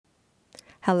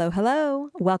Hello, hello.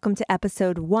 Welcome to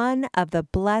episode 1 of the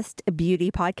Blessed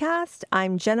Beauty Podcast.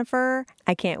 I'm Jennifer.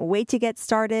 I can't wait to get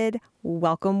started.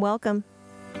 Welcome, welcome.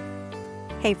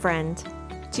 Hey, friend.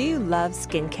 Do you love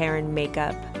skincare and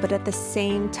makeup, but at the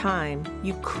same time,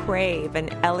 you crave an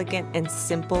elegant and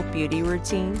simple beauty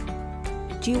routine?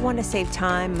 Do you want to save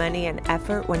time, money, and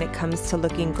effort when it comes to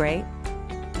looking great?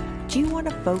 Do you want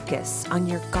to focus on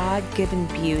your God-given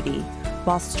beauty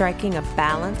while striking a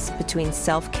balance between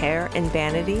self-care and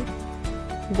vanity?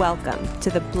 Welcome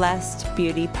to the Blessed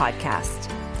Beauty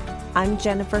Podcast. I'm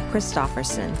Jennifer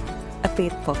Christofferson, a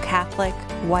faithful Catholic,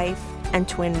 wife, and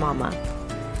twin mama.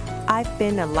 I've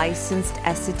been a licensed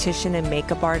esthetician and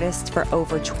makeup artist for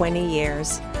over 20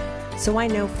 years, so I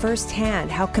know firsthand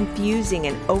how confusing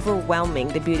and overwhelming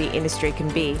the beauty industry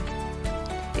can be.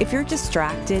 If you're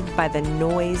distracted by the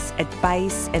noise,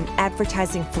 advice, and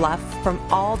advertising fluff from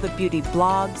all the beauty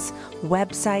blogs,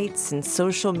 websites, and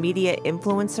social media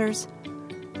influencers,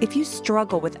 if you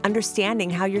struggle with understanding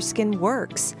how your skin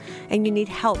works and you need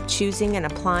help choosing and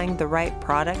applying the right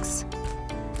products,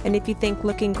 and if you think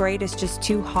looking great is just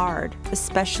too hard,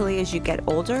 especially as you get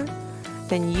older,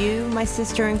 then you, my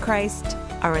sister in Christ,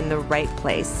 are in the right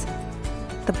place.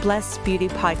 The Blessed Beauty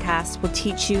Podcast will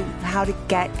teach you how to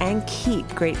get and keep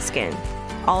great skin,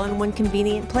 all in one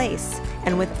convenient place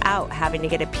and without having to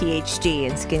get a PhD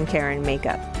in skincare and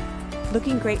makeup.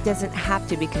 Looking great doesn't have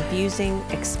to be confusing,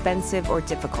 expensive, or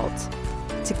difficult.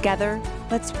 Together,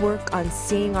 let's work on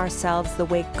seeing ourselves the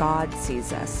way God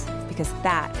sees us, because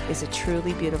that is a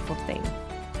truly beautiful thing.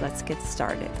 Let's get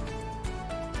started.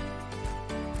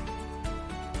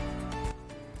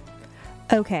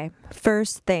 Okay,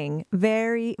 first thing,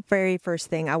 very first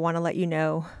thing I want to let you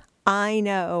know. I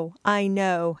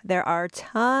know there are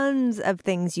tons of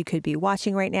things you could be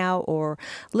watching right now or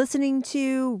listening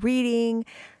to, reading.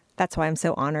 That's why I'm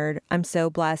so honored. I'm so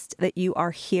blessed that you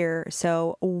are here.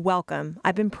 So welcome.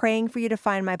 I've been praying for you to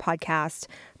find my podcast.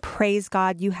 Praise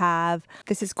God you have.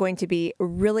 This is going to be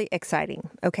really exciting.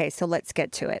 Okay, so let's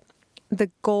get to it. The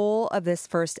goal of this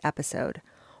first episode.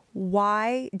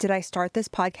 Why did I start this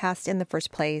podcast in the first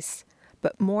place?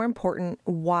 But more important,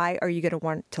 why are you going to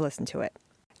want to listen to it?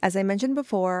 As I mentioned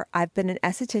before, I've been an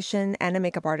esthetician and a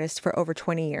makeup artist for over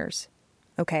 20 years.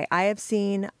 Okay, I have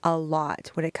seen a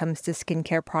lot when it comes to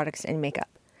skincare products and makeup.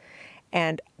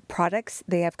 And products,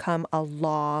 they have come a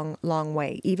long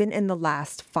way, even in the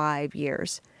last 5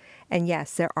 years. And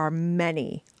yes, there are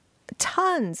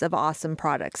tons of awesome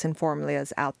products and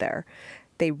formulas out there.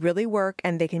 They really work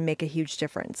and they can make a huge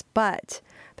difference. But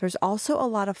there's also a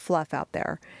lot of fluff out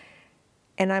there.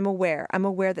 And I'm aware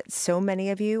that so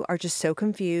many of you are just so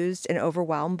confused and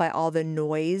overwhelmed by all the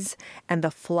noise and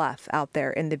the fluff out there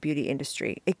in the beauty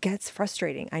industry. It gets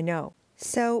frustrating, I know.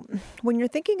 So when you're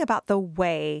thinking about the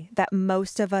way that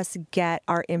most of us get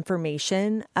our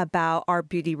information about our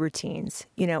beauty routines,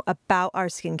 about our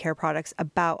skincare products,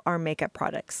 about our makeup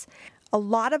products, a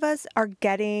lot of us are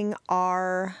getting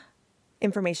our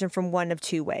information from one of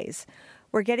two ways.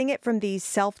 We're getting it from these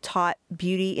self-taught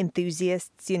beauty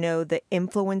enthusiasts, the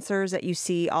influencers that you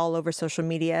see all over social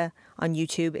media on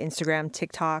YouTube, Instagram,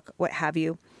 TikTok, what have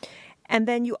you. And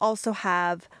then you also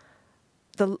have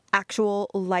the actual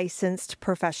licensed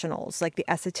professionals, like the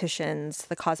estheticians,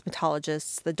 the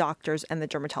cosmetologists, the doctors, and the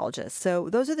dermatologists. So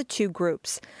those are the two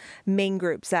main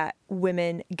groups that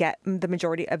women get the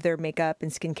majority of their makeup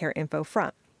and skincare info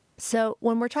from. So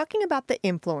when we're talking about the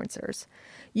influencers,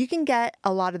 you can get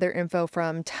a lot of their info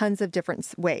from tons of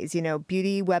different ways,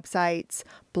 beauty websites,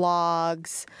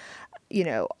 blogs,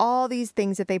 all these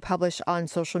things that they publish on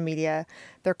social media.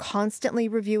 They're constantly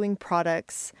reviewing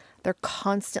products. They're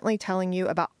constantly telling you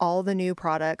about all the new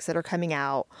products that are coming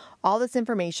out. All this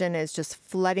information is just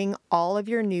flooding all of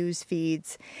your news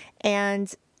feeds.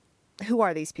 And who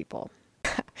are these people?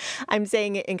 I'm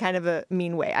saying it in kind of a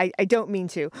mean way. I don't mean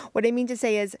to. What I mean to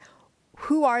say is,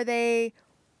 who are they?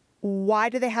 Why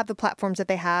do they have the platforms that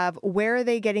they have? Where are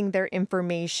they getting their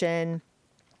information?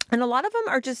 And a lot of them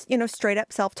are just, straight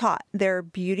up self-taught. They're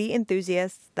beauty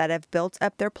enthusiasts that have built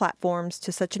up their platforms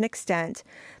to such an extent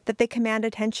that they command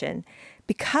attention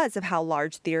because of how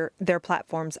large their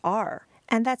platforms are.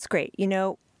 And that's great.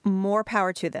 More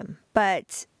power to them.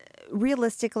 But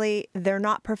realistically, they're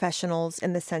not professionals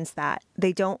in the sense that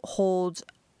they don't hold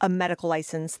a medical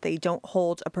license. They don't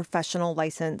hold a professional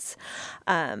license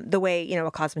the way,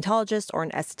 a cosmetologist or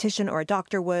an esthetician or a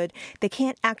doctor would. They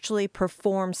can't actually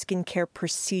perform skincare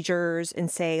procedures in,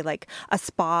 say, like a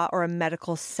spa or a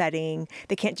medical setting.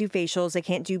 They can't do facials. They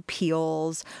can't do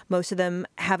peels. Most of them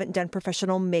haven't done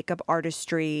professional makeup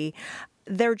artistry.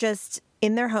 They're just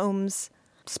in their homes,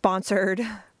 sponsored,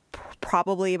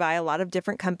 probably by a lot of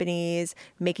different companies,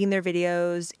 making their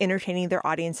videos, entertaining their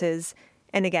audiences.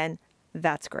 And again,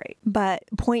 that's great. But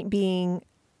point being,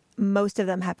 most of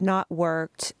them have not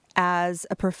worked as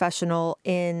a professional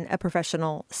in a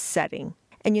professional setting.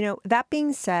 And that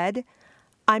being said,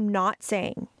 I'm not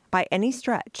saying by any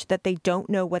stretch that they don't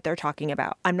know what they're talking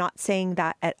about. I'm not saying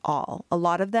that at all. A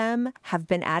lot of them have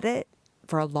been at it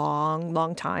for a long,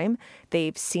 long time.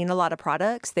 They've seen a lot of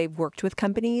products. They've worked with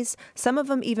companies. Some of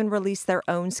them even release their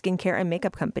own skincare and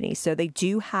makeup companies. So they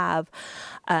do have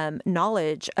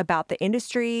knowledge about the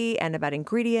industry and about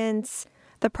ingredients.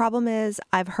 The problem is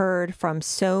I've heard from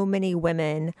so many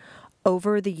women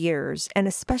over the years, and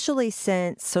especially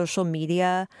since social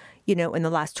media, in the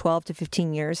last 12 to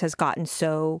 15 years has gotten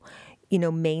so,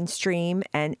 mainstream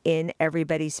and in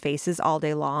everybody's faces all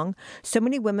day long. So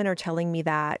many women are telling me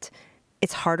that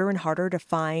it's harder and harder to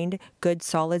find good,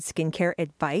 solid skincare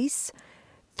advice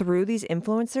through these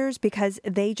influencers because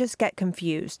they just get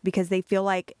confused because they feel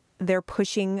like they're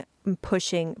pushing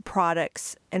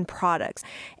products,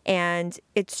 and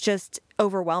it's just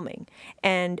overwhelming,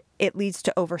 and it leads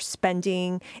to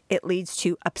overspending. It leads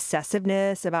to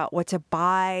obsessiveness about what to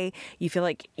buy. You feel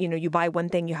like, you buy one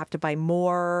thing, you have to buy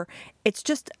more. It's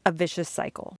just a vicious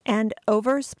cycle. And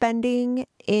overspending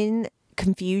in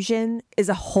confusion is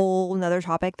a whole nother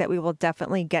topic that we will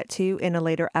definitely get to in a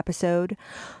later episode.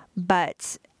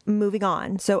 But moving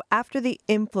on. So after the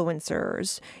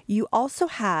influencers, you also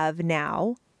have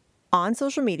now on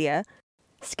social media,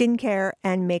 skincare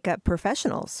and makeup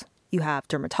professionals. You have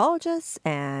dermatologists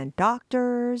and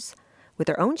doctors with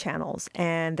their own channels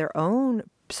and their own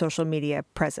social media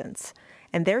presence.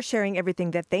 And they're sharing everything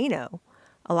that they know.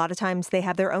 A lot of times they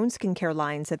have their own skincare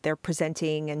lines that they're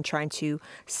presenting and trying to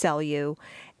sell you.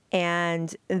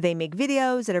 And they make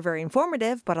videos that are very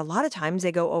informative, but a lot of times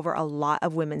they go over a lot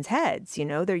of women's heads.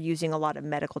 They're using a lot of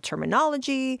medical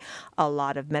terminology, a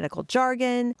lot of medical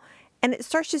jargon, and it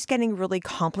starts just getting really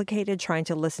complicated trying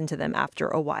to listen to them after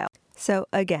a while. So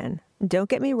again, don't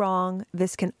get me wrong,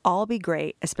 this can all be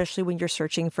great, especially when you're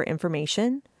searching for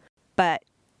information, but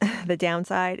the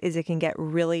downside is it can get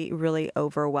really, really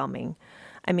overwhelming.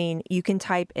 I mean, you can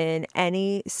type in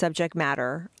any subject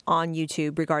matter on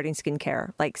YouTube regarding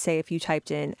skincare. Like say if you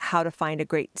typed in how to find a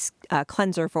great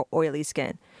cleanser for oily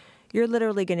skin, you're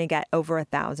literally going to get over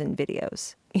 1,000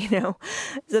 videos,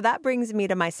 So that brings me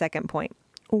to my second point.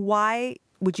 Why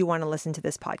would you want to listen to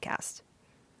this podcast?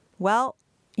 Well,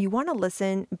 you want to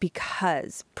listen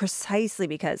precisely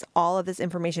because all of this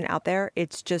information out there,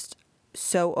 it's just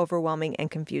so overwhelming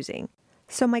and confusing.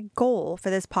 So my goal for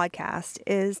this podcast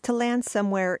is to land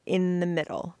somewhere in the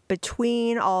middle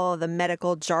between all of the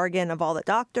medical jargon of all the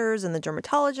doctors and the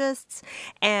dermatologists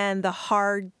and the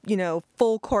hard,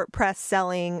 full court press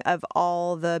selling of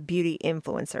all the beauty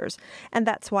influencers. And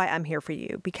that's why I'm here for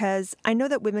you, because I know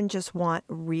that women just want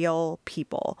real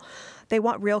people. They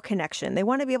want real connection. They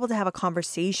want to be able to have a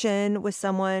conversation with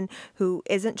someone who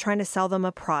isn't trying to sell them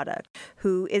a product,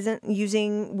 who isn't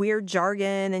using weird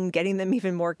jargon and getting them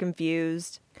even more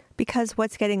confused. Because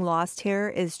what's getting lost here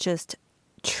is just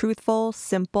truthful,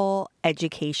 simple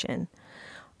education.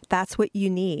 That's what you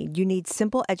need. You need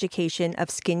simple education of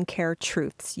skincare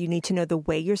truths. You need to know the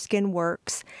way your skin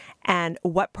works and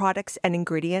what products and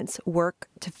ingredients work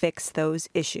to fix those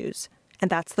issues.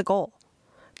 And that's the goal.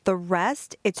 The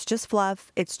rest, it's just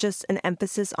fluff. It's just an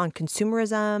emphasis on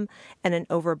consumerism and an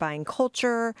overbuying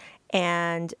culture.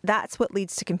 And that's what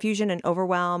leads to confusion and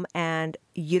overwhelm. And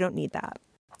you don't need that.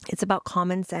 It's about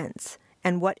common sense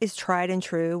and what is tried and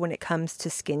true when it comes to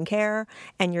skincare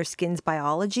and your skin's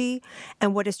biology,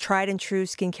 and what is tried and true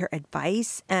skincare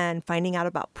advice and finding out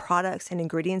about products and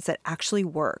ingredients that actually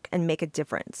work and make a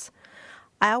difference.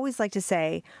 I always like to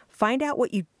say, find out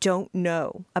what you don't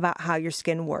know about how your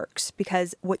skin works,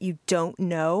 because what you don't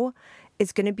know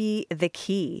is going to be the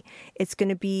key. It's going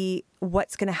to be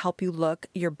what's going to help you look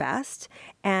your best.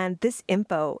 And this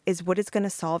info is what is going to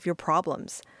solve your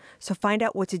problems. So find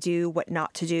out what to do, what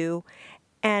not to do.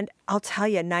 And I'll tell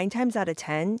you, 9 times out of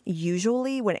 10,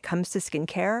 usually when it comes to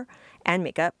skincare and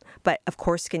makeup, but of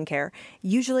course skincare,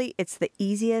 usually it's the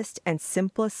easiest and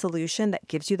simplest solution that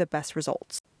gives you the best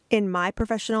results. In my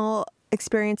professional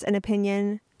experience and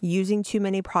opinion, using too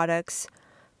many products,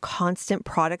 constant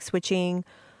product switching,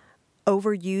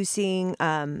 overusing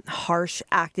harsh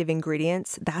active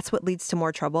ingredients, that's what leads to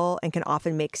more trouble and can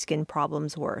often make skin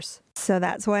problems worse. So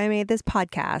that's why I made this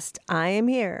podcast. I am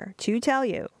here to tell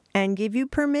you and give you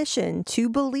permission to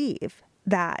believe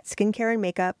that skincare and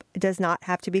makeup does not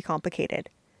have to be complicated.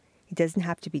 It doesn't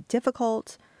have to be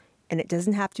difficult, and it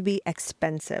doesn't have to be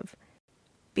expensive.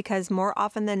 Because more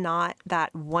often than not,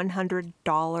 that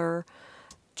 $100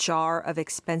 jar of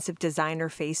expensive designer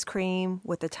face cream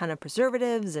with a ton of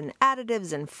preservatives and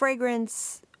additives and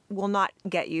fragrance will not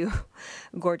get you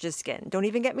gorgeous skin. Don't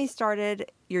even get me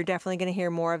started. You're definitely going to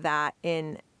hear more of that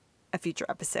in a future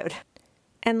episode.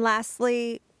 And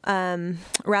lastly,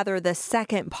 the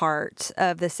second part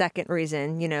of the second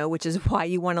reason, which is why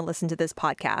you want to listen to this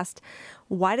podcast.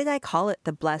 Why did I call it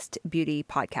the Blessed Beauty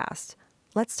Podcast?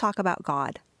 Let's talk about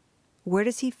God. Where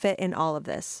does he fit in all of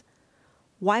this?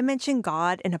 Why mention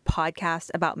God in a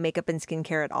podcast about makeup and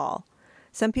skincare at all?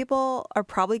 Some people are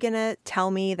probably going to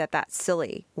tell me that that's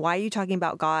silly. Why are you talking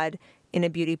about God in a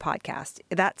beauty podcast?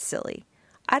 That's silly.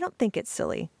 I don't think it's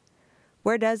silly.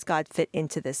 Where does God fit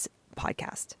into this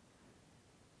podcast?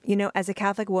 As a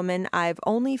Catholic woman, I've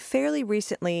only fairly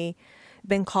recently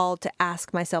been called to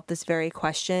ask myself this very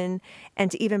question and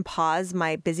to even pause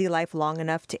my busy life long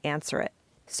enough to answer it.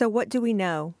 So what do we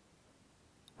know?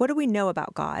 What do we know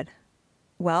about God?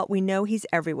 Well, we know he's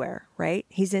everywhere, right?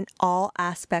 He's in all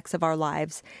aspects of our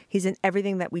lives. He's in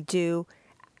everything that we do,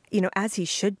 as he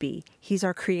should be. He's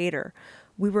our creator.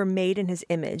 We were made in his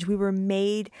image. We were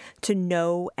made to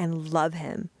know and love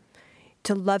him.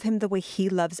 To love him the way he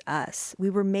loves us.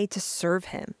 We were made to serve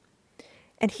him.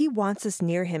 And he wants us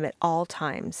near him at all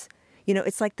times.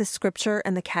 It's like the scripture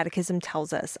and the catechism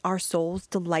tells us, our souls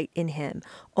delight in him.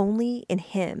 Only in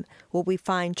him will we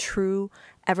find true,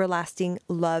 everlasting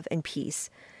love and peace.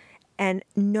 And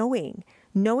knowing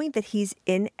that he's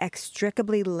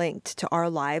inextricably linked to our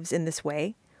lives in this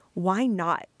way, why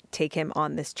not take him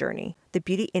on this journey? The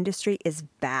beauty industry is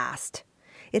vast.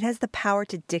 It has the power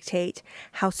to dictate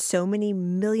how so many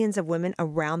millions of women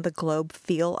around the globe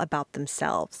feel about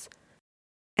themselves.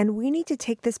 And we need to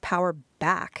take this power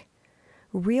back.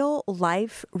 Real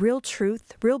life, real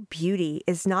truth, real beauty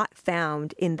is not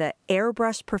found in the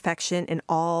airbrushed perfection in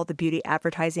all the beauty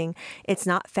advertising. It's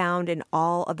not found in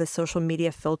all of the social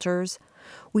media filters.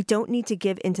 We don't need to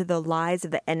give into the lies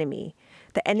of the enemy.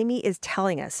 The enemy is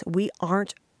telling us we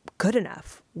aren't good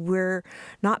enough. We're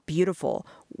not beautiful.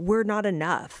 We're not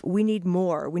enough. We need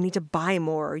more. We need to buy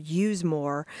more, use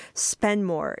more, spend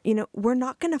more. We're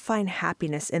not going to find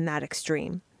happiness in that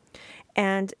extreme.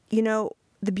 And,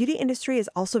 the beauty industry is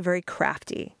also very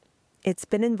crafty. It's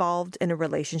been involved in a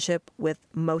relationship with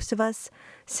most of us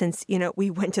since, we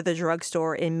went to the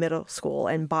drugstore in middle school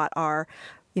and bought our,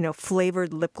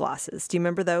 flavored lip glosses. Do you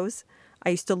remember those? I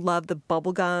used to love the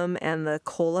bubblegum and the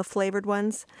cola flavored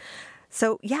ones.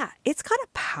 So yeah, it's got a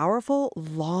powerful,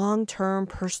 long-term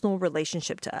personal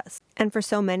relationship to us. And for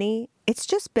so many, it's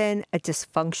just been a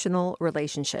dysfunctional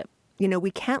relationship.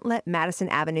 We can't let Madison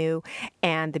Avenue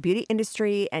and the beauty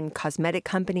industry and cosmetic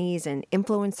companies and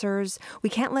influencers, we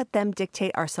can't let them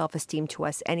dictate our self-esteem to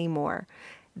us anymore.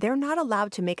 They're not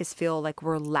allowed to make us feel like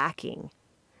we're lacking.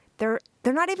 They're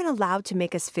not even allowed to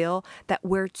make us feel that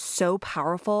we're so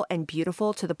powerful and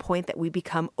beautiful to the point that we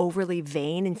become overly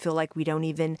vain and feel like we don't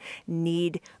even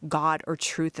need God or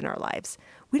truth in our lives.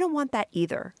 We don't want that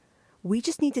either. We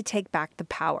just need to take back the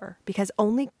power because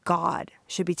only God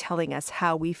should be telling us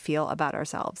how we feel about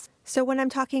ourselves. So when I'm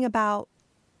talking about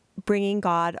bringing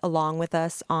God along with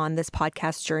us on this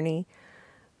podcast journey,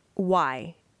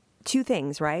 why? Two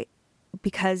things, right?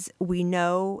 Because we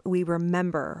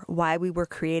remember why we were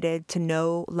created to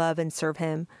know, love, and serve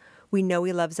him. We know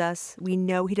he loves us. We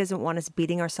know he doesn't want us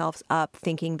beating ourselves up,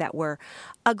 thinking that we're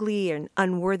ugly and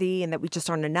unworthy and that we just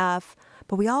aren't enough.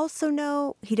 But we also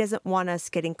know he doesn't want us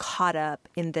getting caught up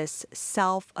in this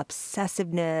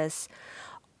self-obsessiveness,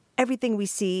 everything we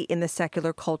see in the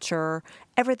secular culture,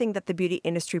 everything that the beauty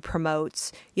industry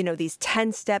promotes, these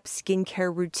 10-step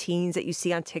skincare routines that you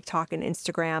see on TikTok and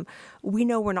Instagram. We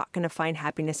know we're not going to find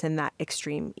happiness in that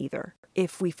extreme either.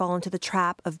 If we fall into the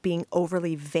trap of being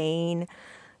overly vain,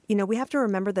 we have to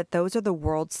remember that those are the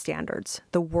world's standards,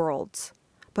 the world's.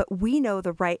 But we know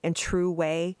the right and true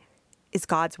way is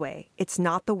God's way. It's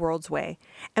not the world's way.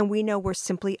 And we know we're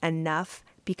simply enough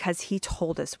because he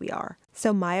told us we are.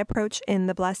 So my approach in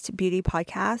the Blessed Beauty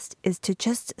Podcast is to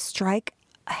just strike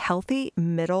a healthy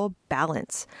middle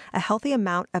balance, a healthy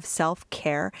amount of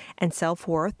self-care and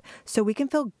self-worth so we can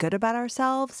feel good about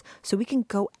ourselves, so we can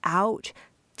go out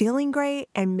feeling great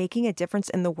and making a difference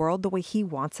in the world the way he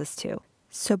wants us to.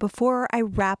 So before I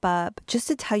wrap up, just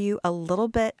to tell you a little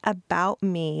bit about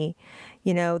me,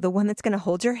 the one that's going to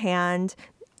hold your hand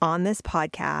on this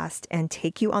podcast and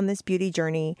take you on this beauty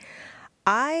journey.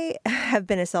 I have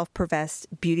been a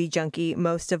self-professed beauty junkie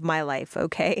most of my life,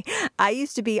 okay? I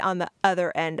used to be on the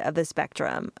other end of the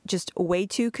spectrum, just way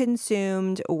too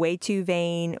consumed, way too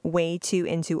vain, way too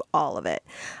into all of it.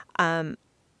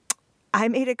 I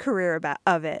made a career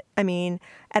of it. I mean,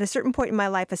 at a certain point in my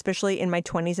life, especially in my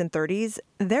 20s and 30s,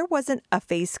 there wasn't a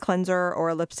face cleanser or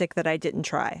a lipstick that I didn't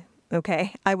try.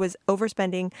 Okay. I was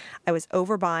overspending. I was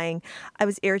overbuying. I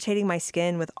was irritating my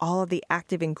skin with all of the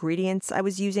active ingredients I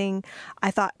was using. I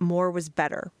thought more was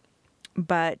better.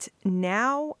 But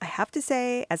now I have to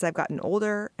say, as I've gotten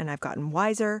older and I've gotten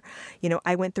wiser,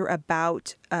 I went through a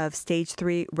bout of stage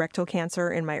 3 rectal cancer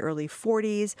in my early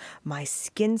 40s. My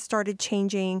skin started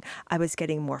changing. I was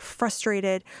getting more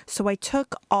frustrated. So I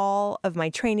took all of my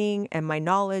training and my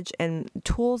knowledge and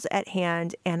tools at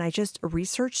hand, and I just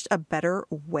researched a better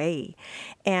way.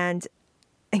 And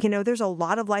there's a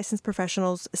lot of licensed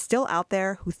professionals still out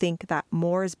there who think that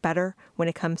more is better when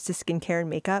it comes to skincare and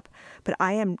makeup, but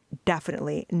I am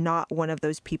definitely not one of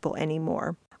those people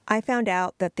anymore. I found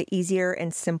out that the easier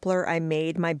and simpler I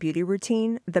made my beauty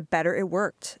routine, the better it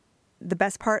worked. The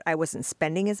best part, I wasn't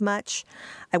spending as much.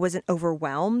 I wasn't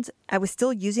overwhelmed. I was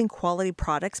still using quality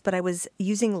products, but I was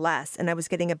using less and I was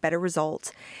getting a better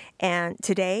result. And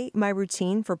today, my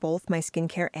routine for both my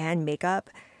skincare and makeup,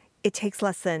 it takes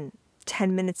less than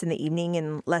 10 minutes in the evening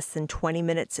and less than 20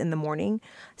 minutes in the morning,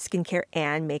 skincare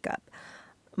and makeup.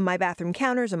 My bathroom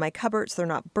counters and my cupboards, they're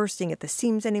not bursting at the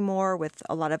seams anymore with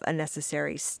a lot of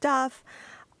unnecessary stuff.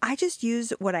 I just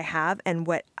use what I have and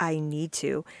what I need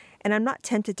to, and I'm not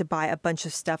tempted to buy a bunch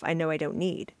of stuff I know I don't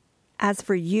need. As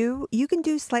for you, you can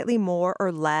do slightly more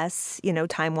or less,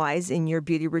 time-wise in your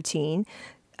beauty routine.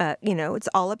 It's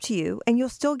all up to you, and you'll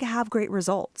still have great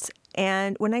results.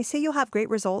 And when I say you'll have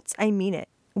great results, I mean it.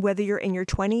 Whether you're in your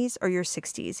 20s or your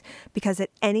 60s, because at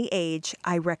any age,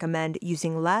 I recommend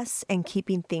using less and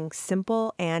keeping things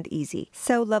simple and easy.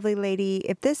 So, lovely lady,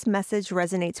 if this message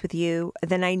resonates with you,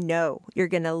 then I know you're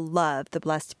going to love the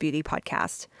Blessed Beauty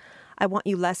podcast. I want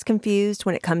you less confused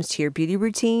when it comes to your beauty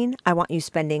routine. I want you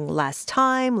spending less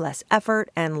time, less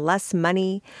effort, and less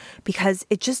money, because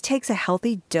it just takes a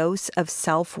healthy dose of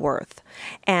self-worth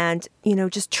and,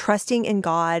 just trusting in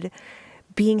God,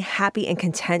 being happy and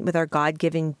content with our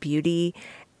God-given beauty.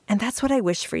 And that's what I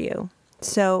wish for you.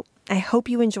 So I hope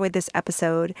you enjoyed this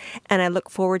episode, and I look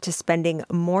forward to spending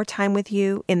more time with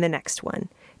you in the next one.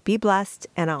 Be blessed,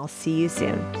 and I'll see you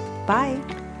soon. Bye.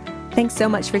 Thanks so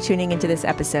much for tuning into this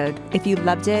episode. If you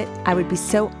loved it, I would be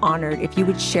so honored if you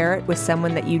would share it with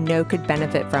someone that you know could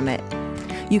benefit from it.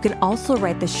 You can also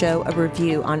write the show a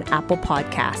review on Apple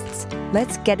Podcasts.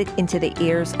 Let's get it into the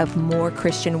ears of more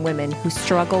Christian women who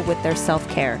struggle with their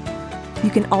self-care. You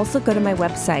can also go to my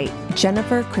website,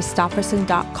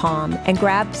 jenniferchristopherson.com, and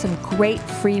grab some great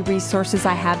free resources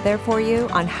I have there for you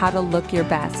on how to look your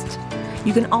best.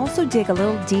 You can also dig a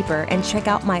little deeper and check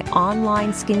out my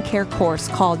online skincare course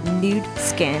called Nude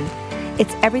Skin.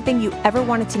 It's everything you ever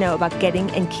wanted to know about getting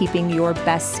and keeping your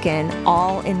best skin,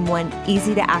 all in one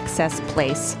easy-to-access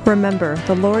place. Remember,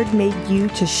 the Lord made you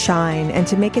to shine and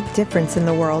to make a difference in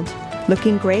the world.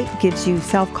 Looking great gives you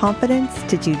self-confidence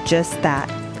to do just that.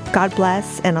 God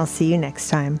bless, and I'll see you next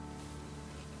time.